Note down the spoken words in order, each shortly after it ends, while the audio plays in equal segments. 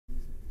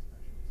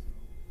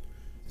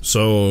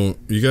So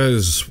you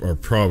guys are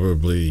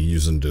probably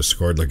using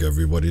Discord like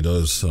everybody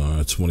does.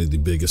 It's one of the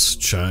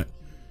biggest chat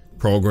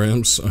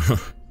programs.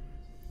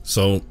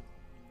 So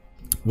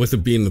with it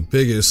being the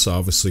biggest,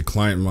 obviously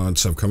client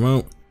mods have come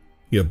out.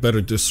 You have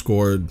better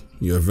Discord,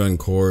 you have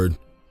Vencord.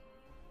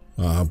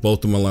 Both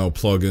of them allow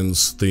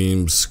plugins,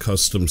 themes,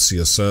 custom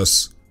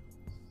CSS,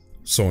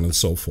 so on and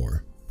so forth.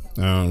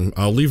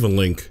 I'll leave a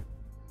link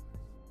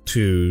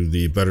to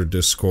the better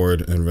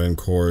Discord and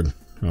Vencord.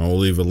 I'll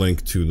leave a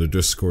link to the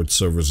Discord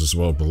servers as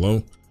well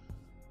below.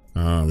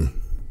 I'm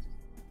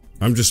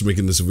just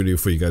making this video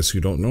for you guys who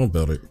don't know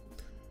about it.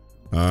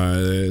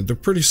 They're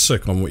pretty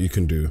sick on what you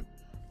can do.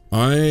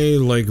 I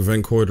like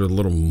Vencord a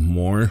little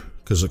more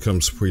because it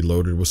comes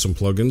preloaded with some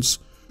plugins.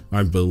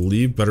 I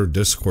believe better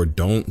Discord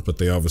don't, but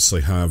they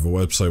obviously have a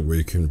website where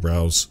you can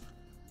browse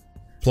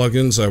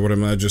plugins. I would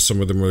imagine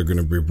some of them are going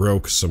to be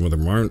broke, some of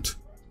them aren't.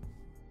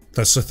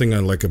 That's the thing I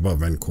like about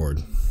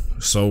Vencord.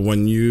 So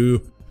when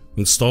you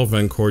install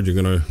Vencord, you're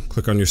going to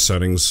click on your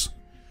settings.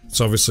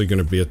 It's obviously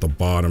going to be at the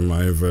bottom.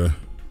 I have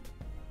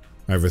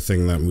a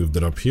thing that moved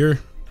it up here.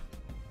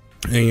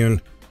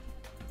 And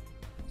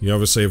you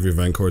obviously have your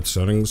Vencord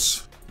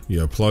settings.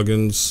 You have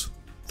plugins,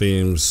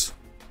 themes,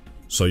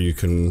 so you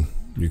can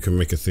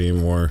make a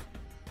theme, or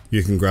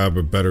you can grab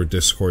a better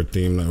Discord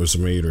theme that was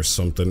made or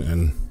something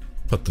and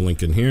put the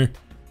link in here.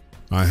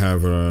 I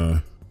have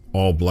a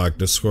all black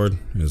Discord,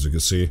 as you can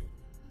see.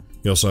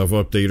 You also have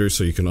updaters,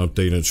 so you can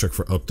update and check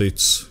for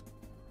updates,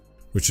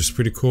 which is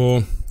pretty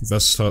cool.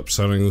 Desktop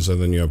settings,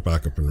 and then you have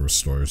backup and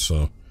restore,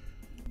 so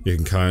you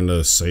can kind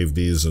of save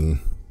these and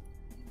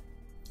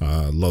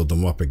load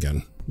them up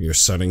again. Your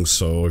settings,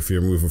 so if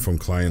you're moving from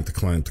client to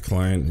client to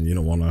client and you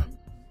don't want to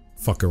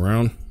fuck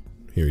around,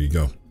 here you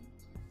go.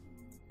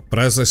 But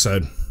as I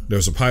said,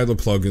 there's a pile of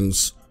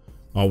plugins,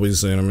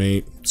 always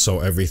animate, so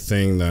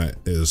everything that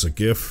is a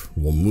GIF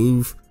will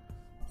move,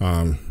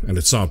 and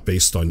it's not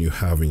based on you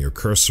having your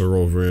cursor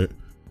over it.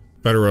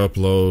 Better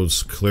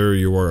uploads, clear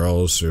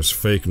URLs, there's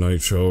fake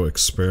nitro,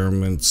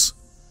 experiments,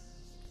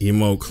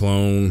 emote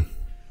clone,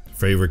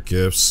 favorite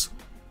GIFs,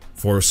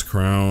 force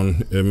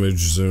crown, image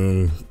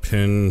zoom,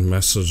 pin,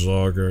 message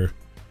logger,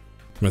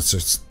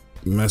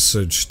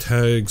 message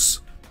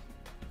tags,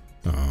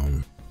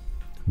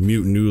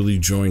 mute newly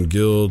joined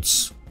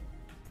guilds.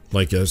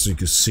 Like, as you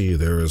can see,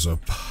 there is a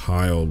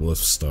pile of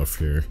stuff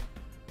here.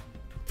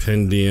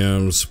 Pin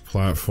DMs,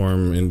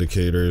 platform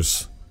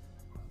indicators,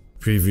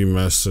 preview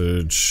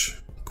message,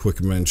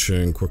 quick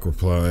mention, quick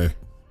reply,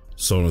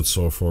 so on and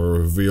so forth.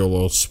 Reveal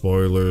all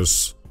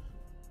spoilers,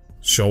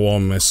 show all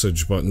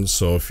message buttons,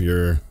 so if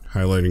you're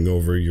highlighting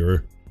over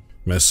your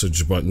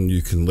message button,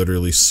 you can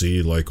literally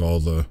see like all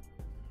the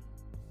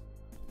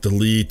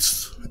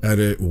delete,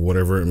 edit,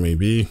 whatever it may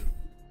be.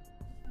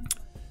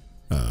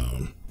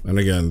 And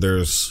again,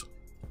 there's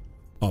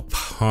a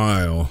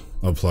pile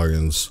of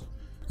plugins.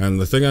 And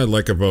the thing I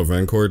like about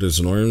Vencord is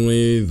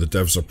normally the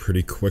devs are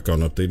pretty quick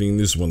on updating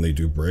these when they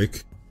do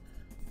break.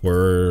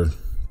 Where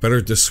better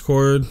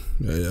Discord,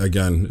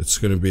 again, it's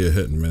going to be a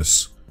hit and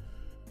miss.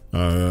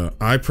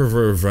 I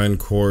prefer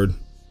Vencord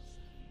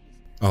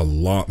a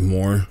lot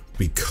more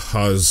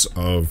because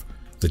of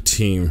the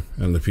team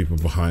and the people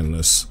behind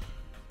this.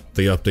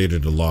 They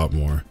updated a lot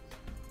more.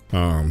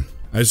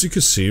 As you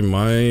can see,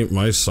 my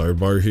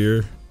sidebar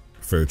here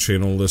for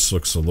channel list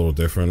looks a little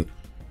different.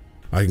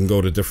 I can go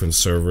to different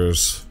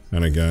servers,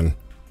 and again,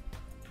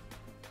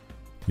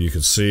 you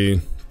can see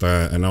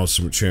that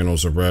announcement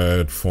channels are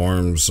red,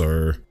 forums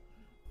are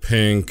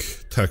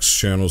pink, text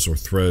channels or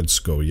threads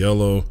go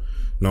yellow,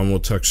 normal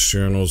text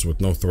channels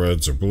with no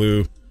threads are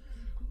blue,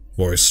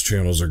 voice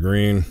channels are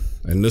green,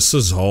 and this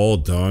is all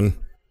done,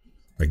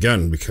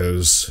 again,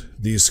 because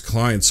these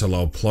clients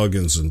allow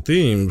plugins and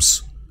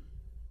themes,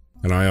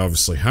 and I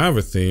obviously have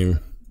a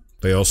theme.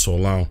 They also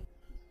allow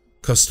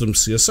custom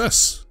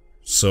CSS.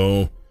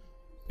 So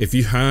if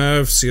you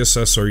have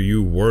CSS or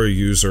you were a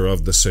user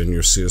of this and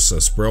your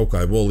CSS broke,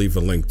 I will leave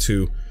a link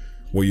to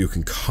where you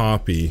can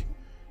copy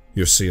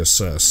your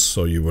CSS.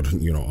 So you would,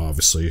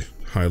 obviously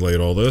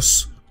highlight all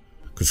this,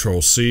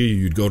 Control C,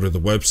 you'd go to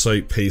the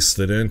website, paste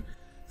it in,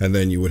 and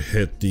then you would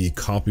hit the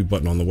copy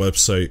button on the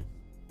website,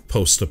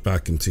 post it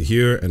back into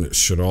here, and it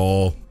should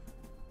all,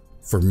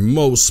 for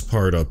most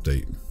part,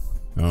 update.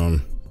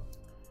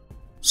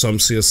 Some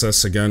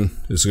CSS, again,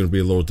 is going to be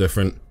a little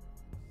different.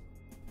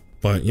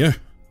 But yeah,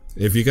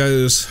 if you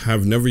guys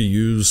have never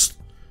used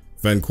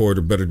Vencord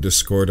or better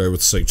Discord, I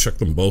would say check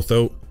them both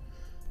out.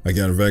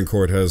 Again,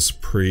 Vencord has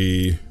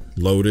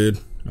pre-loaded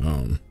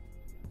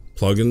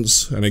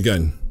plugins. And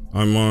again,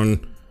 I'm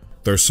on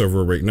their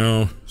server right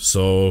now,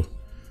 so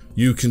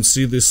you can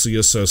see the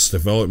CSS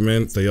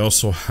development. They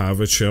also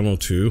have a channel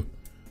too,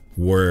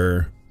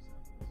 where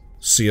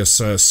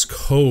CSS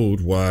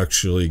code will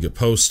actually get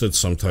posted.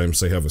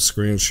 Sometimes they have a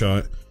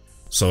screenshot.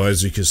 So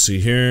as you can see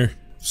here,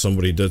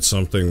 somebody did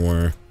something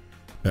where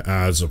it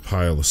adds a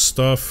pile of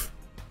stuff.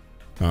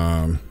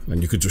 And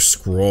you could just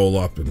scroll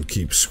up and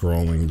keep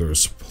scrolling.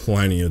 There's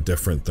plenty of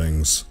different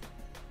things.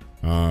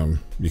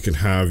 You can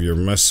have your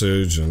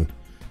message and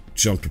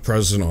jump to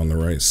present on the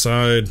right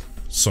side,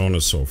 so on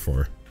and so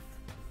forth.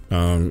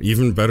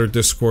 Even better,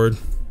 Discord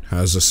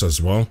has this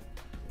as well.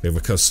 They have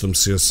a custom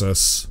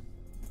CSS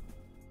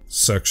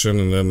section,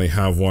 and then they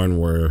have one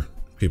where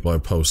people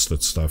have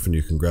posted stuff and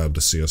you can grab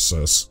the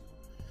CSS.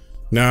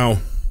 Now,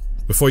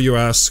 before you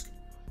ask,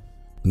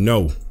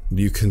 no,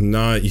 you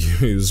cannot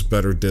use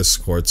better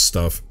Discord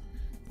stuff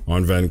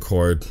on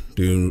Vencord.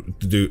 Do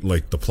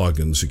like the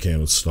plugins, you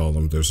can't install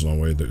them. There's no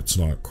way that it's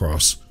not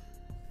cross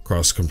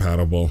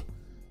compatible.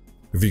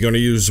 If you're going to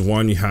use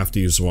one, you have to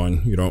use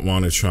one. You don't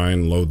want to try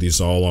and load these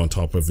all on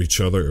top of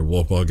each other. It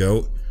will bug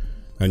out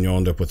and you'll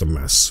end up with a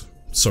mess.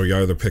 So you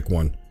either pick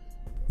one.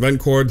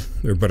 Vencord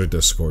or better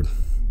Discord.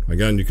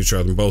 Again, you could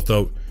try them both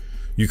out.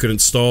 You could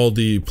install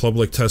the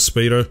public test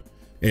beta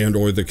and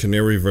or the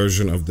Canary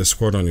version of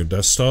Discord on your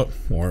desktop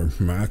or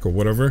Mac or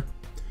whatever.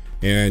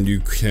 And you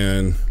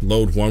can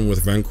load one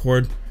with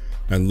Vencord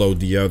and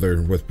load the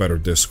other with better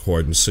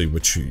Discord and see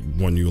which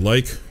one you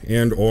like.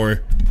 And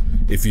or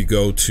if you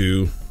go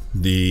to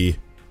the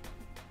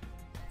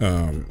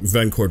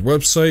Vencord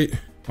website,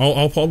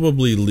 I'll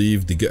probably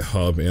leave the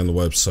GitHub and the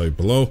website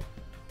below.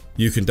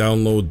 You can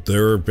download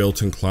their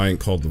built-in client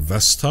called the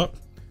Desktop,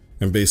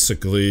 and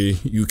basically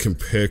you can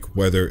pick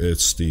whether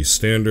it's the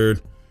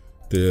standard,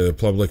 the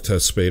public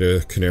test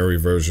beta, Canary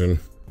version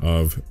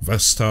of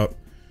Desktop,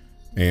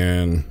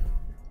 and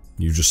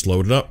you just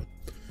load it up.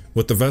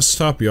 With the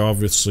Desktop, you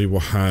obviously will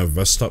have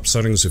Desktop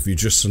settings. If you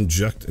just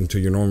inject into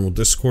your normal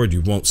Discord,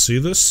 you won't see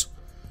this,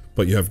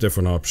 but you have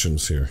different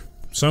options here.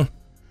 So,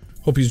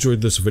 hope you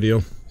enjoyed this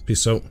video.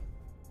 Peace out.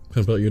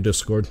 Pimp out your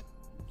Discord.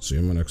 See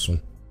you in my next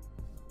one.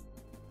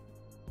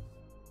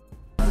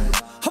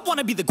 I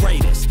wanna be the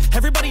greatest.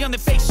 Everybody on the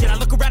fake shit. I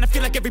look around and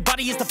feel like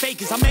everybody is the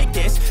fakest. I make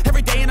this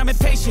every day and I'm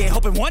impatient,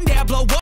 hoping one day I blow up.